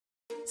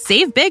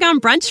Save big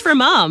on brunch for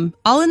mom,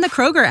 all in the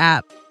Kroger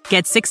app.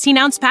 Get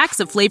 16-ounce packs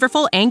of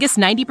flavorful Angus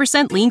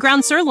 90% lean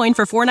ground sirloin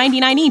for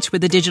 $4.99 each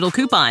with a digital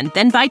coupon.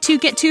 Then buy 2,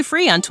 get 2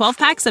 free on 12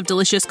 packs of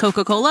delicious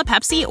Coca-Cola,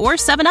 Pepsi, or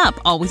 7-Up,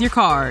 all with your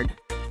card.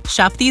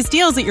 Shop these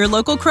deals at your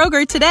local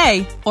Kroger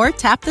today, or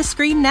tap the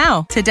screen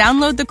now to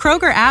download the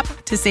Kroger app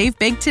to save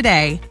big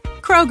today.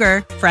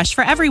 Kroger, fresh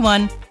for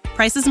everyone.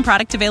 Prices and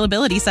product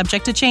availability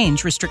subject to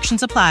change.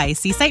 Restrictions apply.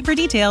 See site for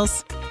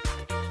details.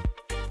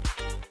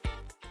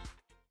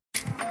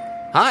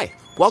 Hi,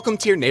 welcome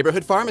to your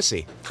neighborhood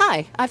pharmacy.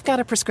 Hi, I've got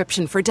a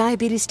prescription for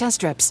diabetes test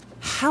strips.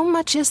 How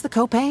much is the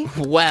copay?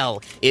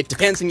 Well, it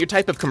depends on your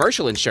type of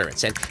commercial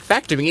insurance and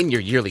factoring in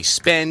your yearly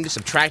spend,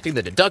 subtracting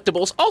the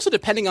deductibles, also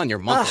depending on your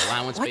monthly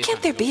allowance. Why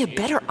can't there be a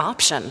better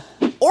option?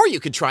 Or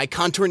you could try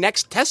Contour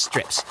Next test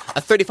strips.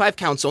 A 35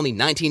 count's only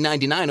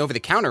 $19.99 over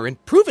the counter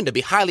and proven to be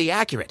highly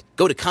accurate.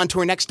 Go to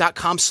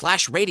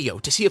contournext.com/radio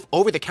to see if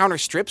over-the-counter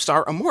strips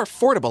are a more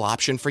affordable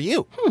option for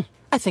you.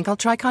 I think I'll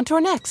try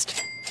Contour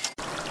Next.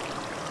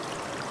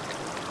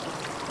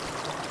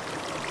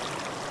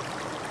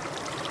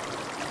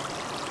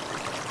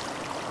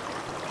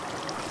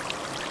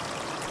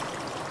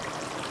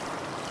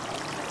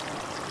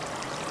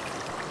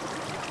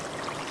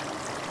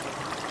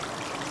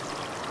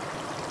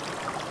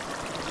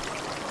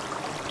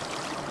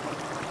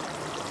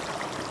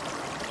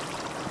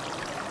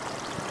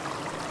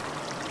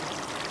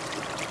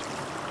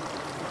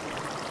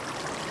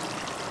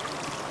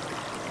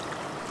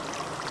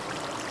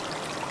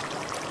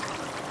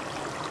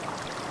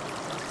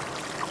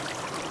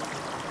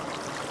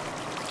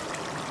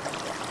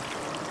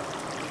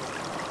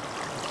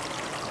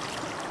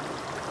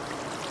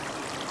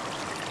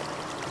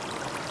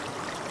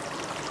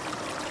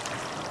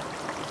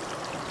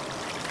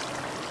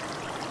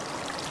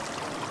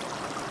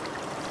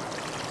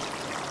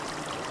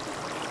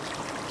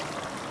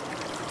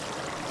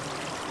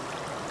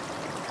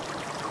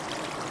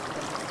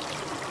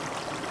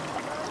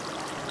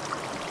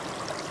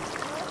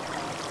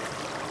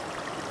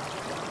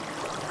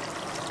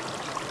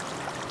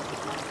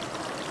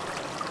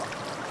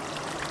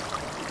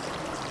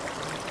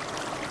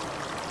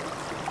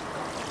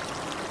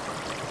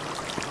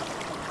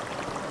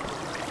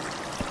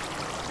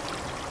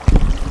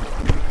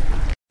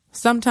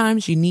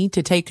 Sometimes you need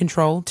to take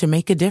control to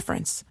make a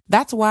difference.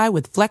 That's why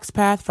with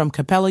FlexPath from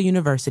Capella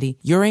University,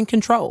 you're in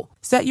control.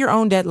 Set your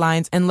own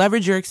deadlines and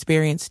leverage your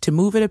experience to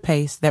move at a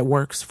pace that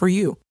works for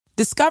you.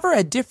 Discover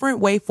a different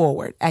way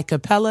forward at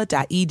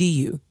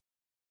capella.edu.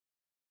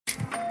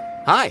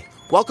 Hi,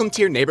 welcome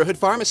to your neighborhood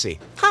pharmacy.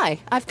 Hi,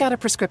 I've got a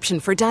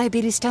prescription for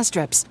diabetes test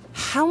strips.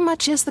 How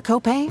much is the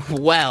copay?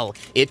 Well,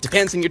 it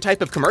depends on your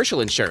type of commercial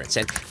insurance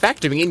and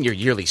factoring in your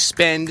yearly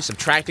spend,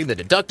 subtracting the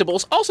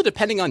deductibles, also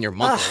depending on your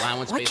monthly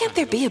allowance. Why can't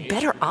there be a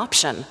better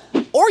option?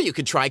 Or you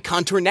could try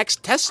Contour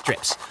Next test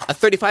strips. A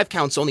 35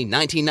 count's only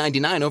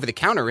 $19.99 over the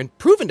counter and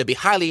proven to be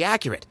highly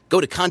accurate.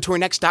 Go to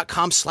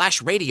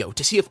contournext.com/radio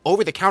to see if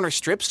over-the-counter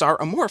strips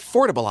are a more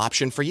affordable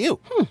option for you.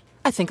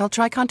 I think I'll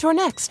try Contour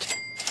Next.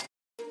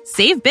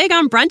 Save big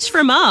on brunch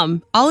for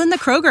mom, all in the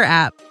Kroger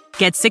app.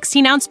 Get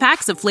 16-ounce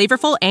packs of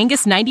flavorful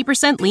Angus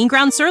 90% lean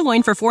ground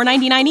sirloin for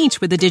 $4.99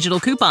 each with a digital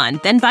coupon.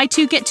 Then buy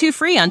 2, get 2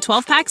 free on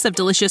 12 packs of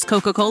delicious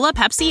Coca-Cola,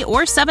 Pepsi,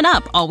 or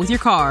 7-Up, all with your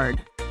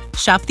card.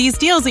 Shop these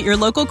deals at your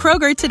local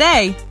Kroger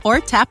today, or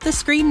tap the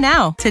screen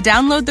now to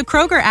download the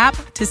Kroger app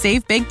to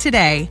save big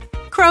today.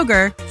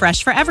 Kroger,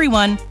 fresh for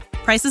everyone.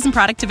 Prices and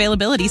product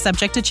availability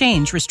subject to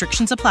change.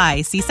 Restrictions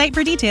apply. See site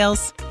for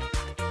details.